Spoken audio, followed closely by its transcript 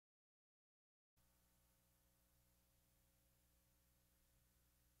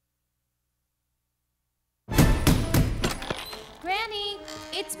Granny,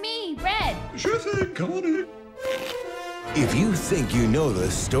 it's me, Red. Sure thing, Connie. If you think you know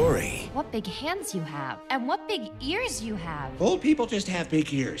the story... What big hands you have, and what big ears you have. Old people just have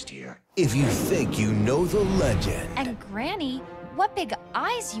big ears, dear. If you think you know the legend... And Granny, what big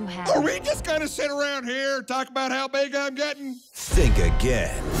eyes you have. Are we just gonna sit around here and talk about how big I'm getting? Think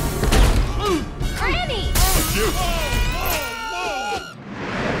again. Granny!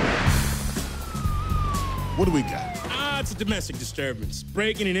 What do we got? It's a domestic disturbance.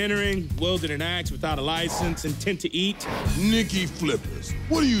 Breaking and entering, wielding an axe without a license, intent to eat. Nicky Flippers,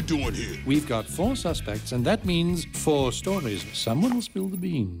 what are you doing here? We've got 4 suspects, and that means 4 stories. Someone will spill the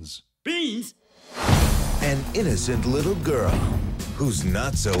beans. Beans? An innocent little girl who's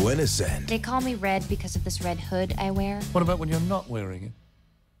not so innocent. They call me Red because of this red hood I wear. What about when you're not wearing it?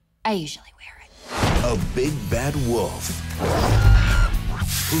 I usually wear it. A big bad wolf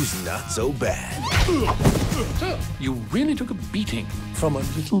who's not so bad. You really took a beating from a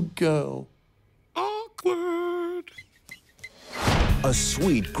little girl. Awkward. A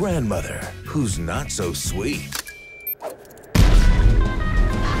sweet grandmother who's not so sweet.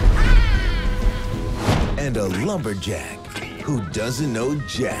 And a lumberjack who doesn't know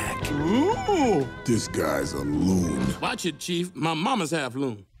jack. Ooh, this guy's a loon. Watch it, Chief. My mama's half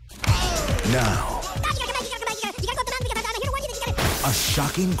loon. Now, a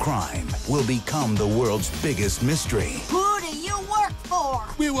shocking crime will become the world's biggest mystery. Who do you work for?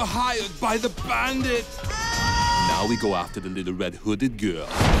 We were hired by the bandit. Now we go after the little red-hooded girl.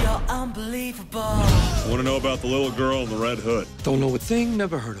 You're unbelievable. Want to know about the little girl in the red hood? Don't know a thing,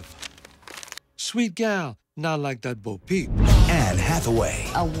 never heard of her. Sweet gal, not like that Bo Peep. Anne Hathaway.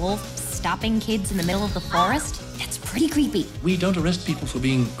 A wolf stopping kids in the middle of the forest? That's pretty creepy. We don't arrest people for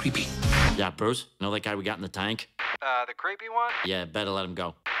being creepy. Yeah, Bruce, know that guy we got in the tank? The creepy one? Yeah, better let him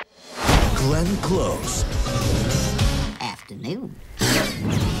go. Glenn Close. Afternoon.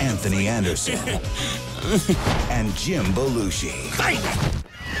 Anthony Anderson. And Jim Belushi.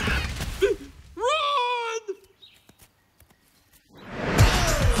 Run!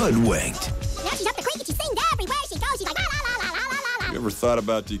 Hoodwinked. Now she's up the creek and she's singing everywhere she goes. She's like, la la la la la la la. You ever thought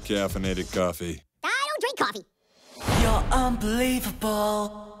about decaffeinated coffee? I don't drink coffee. You're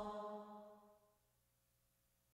unbelievable.